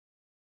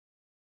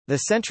The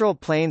Central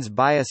Plains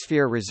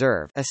Biosphere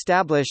Reserve,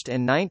 established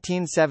in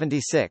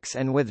 1976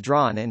 and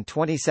withdrawn in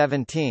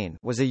 2017,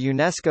 was a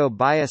UNESCO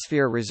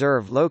biosphere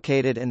reserve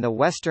located in the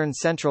western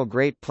central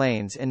Great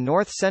Plains in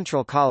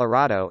north-central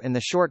Colorado in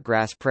the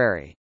shortgrass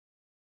prairie.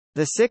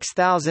 The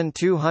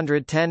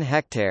 6,210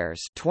 hectares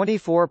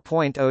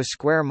 (24.0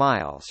 square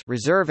miles)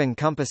 reserve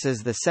encompasses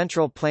the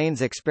Central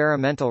Plains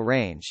Experimental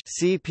Range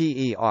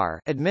 (CPER),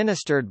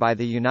 administered by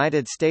the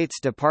United States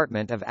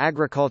Department of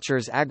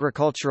Agriculture's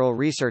Agricultural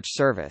Research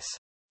Service.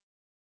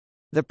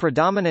 The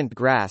predominant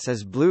grass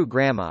is blue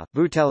grama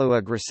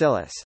Butellua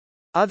gracilis.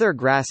 Other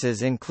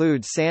grasses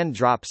include sand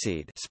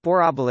dropseed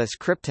Sporobolus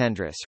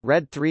cryptendris,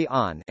 red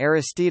 3-on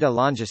Aristida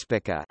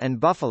longispica, and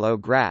buffalo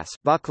grass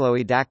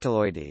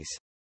Bucloidactyloides.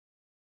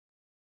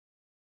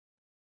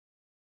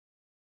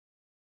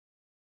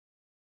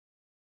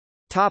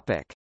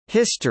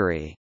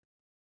 History.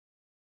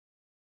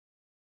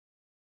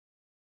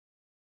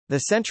 The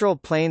Central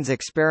Plains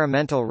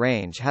Experimental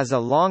Range has a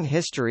long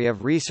history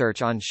of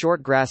research on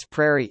shortgrass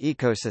prairie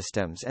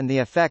ecosystems and the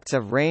effects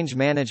of range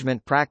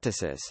management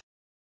practices.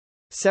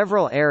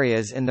 Several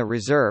areas in the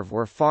reserve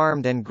were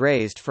farmed and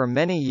grazed for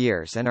many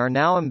years and are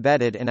now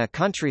embedded in a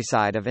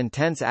countryside of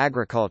intense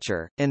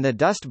agriculture. In the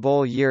Dust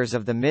Bowl years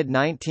of the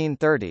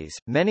mid-1930s,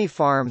 many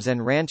farms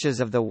and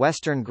ranches of the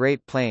western Great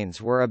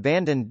Plains were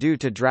abandoned due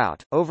to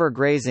drought,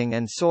 overgrazing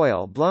and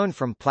soil blown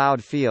from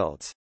plowed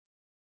fields.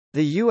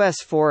 The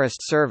U.S.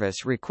 Forest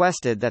Service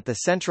requested that the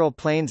Central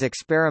Plains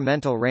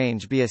Experimental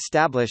Range be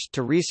established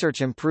to research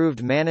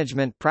improved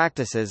management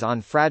practices on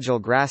fragile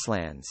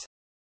grasslands.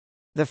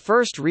 The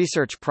first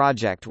research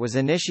project was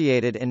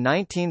initiated in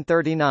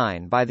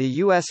 1939 by the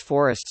U.S.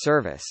 Forest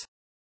Service.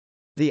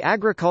 The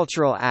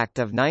Agricultural Act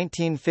of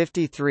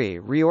 1953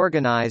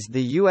 reorganized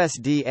the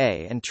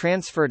USDA and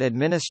transferred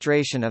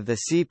administration of the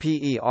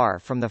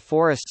CPER from the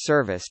Forest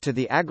Service to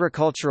the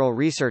Agricultural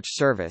Research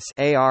Service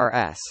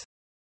 (ARS).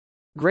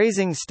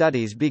 Grazing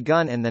studies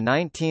begun in the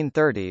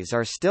 1930s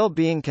are still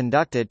being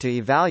conducted to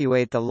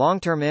evaluate the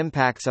long-term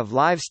impacts of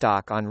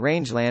livestock on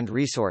rangeland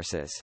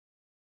resources.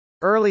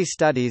 Early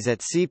studies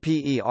at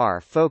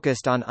CPER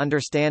focused on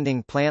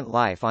understanding plant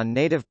life on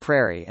native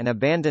prairie and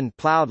abandoned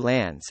plowed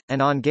lands,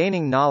 and on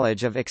gaining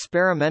knowledge of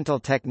experimental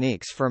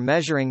techniques for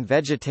measuring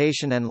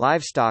vegetation and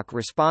livestock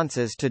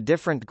responses to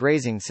different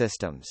grazing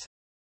systems.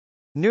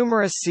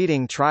 Numerous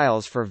seeding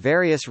trials for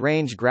various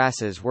range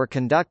grasses were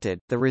conducted.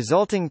 The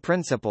resulting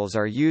principles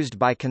are used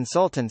by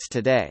consultants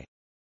today.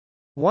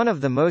 One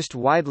of the most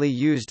widely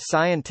used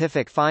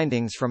scientific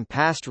findings from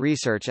past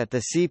research at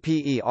the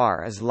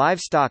CPER is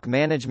livestock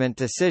management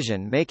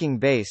decision-making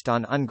based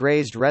on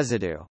ungrazed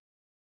residue.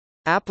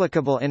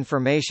 Applicable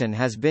information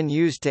has been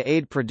used to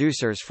aid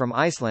producers from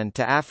Iceland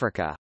to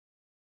Africa.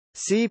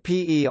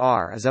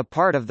 CPER is a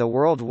part of the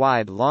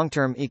Worldwide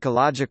Long-Term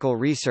Ecological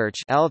Research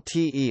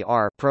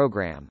 (LTER)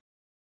 program.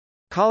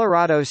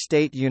 Colorado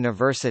State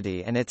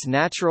University and its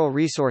Natural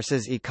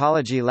Resources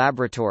Ecology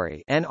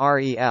Laboratory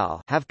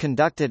 (NREL) have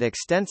conducted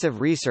extensive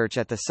research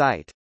at the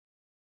site.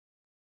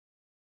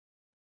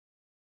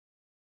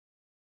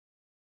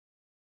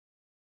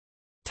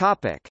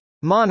 Topic: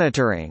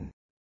 Monitoring.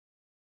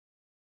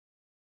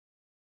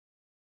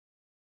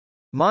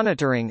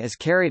 Monitoring is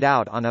carried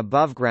out on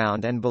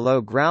above-ground and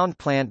below-ground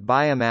plant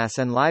biomass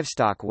and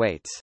livestock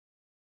weights.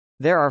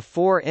 There are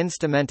 4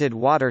 instrumented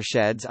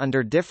watersheds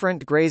under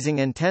different grazing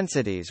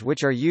intensities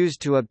which are used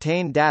to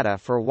obtain data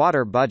for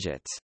water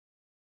budgets.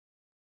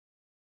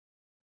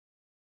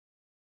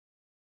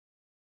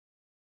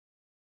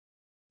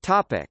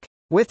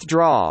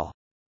 Withdrawal.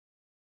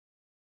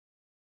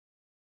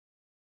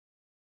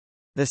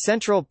 The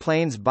Central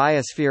Plains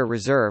Biosphere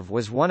Reserve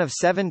was one of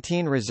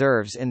 17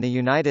 reserves in the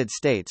United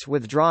States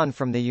withdrawn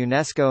from the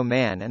UNESCO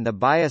Man and the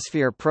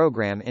Biosphere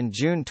Program in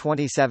June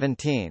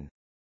 2017.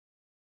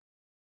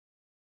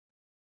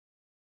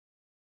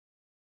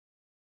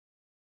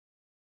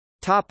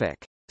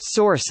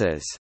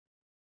 Sources.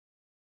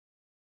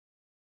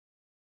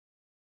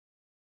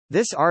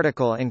 This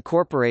article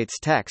incorporates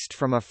text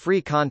from a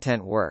free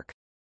content work.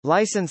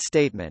 License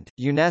Statement,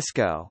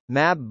 UNESCO,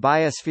 MAB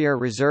Biosphere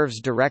Reserves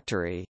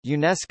Directory,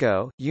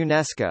 UNESCO,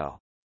 UNESCO.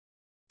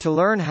 To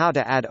learn how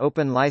to add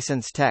open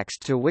license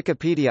text to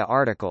Wikipedia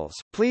articles,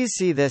 please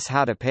see this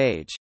How to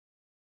page.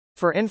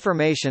 For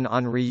information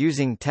on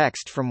reusing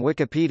text from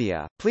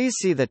Wikipedia, please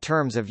see the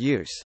Terms of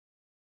Use.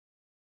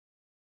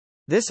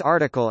 This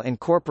article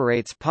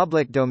incorporates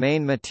public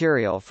domain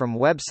material from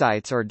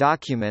websites or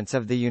documents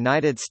of the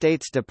United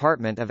States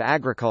Department of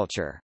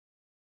Agriculture.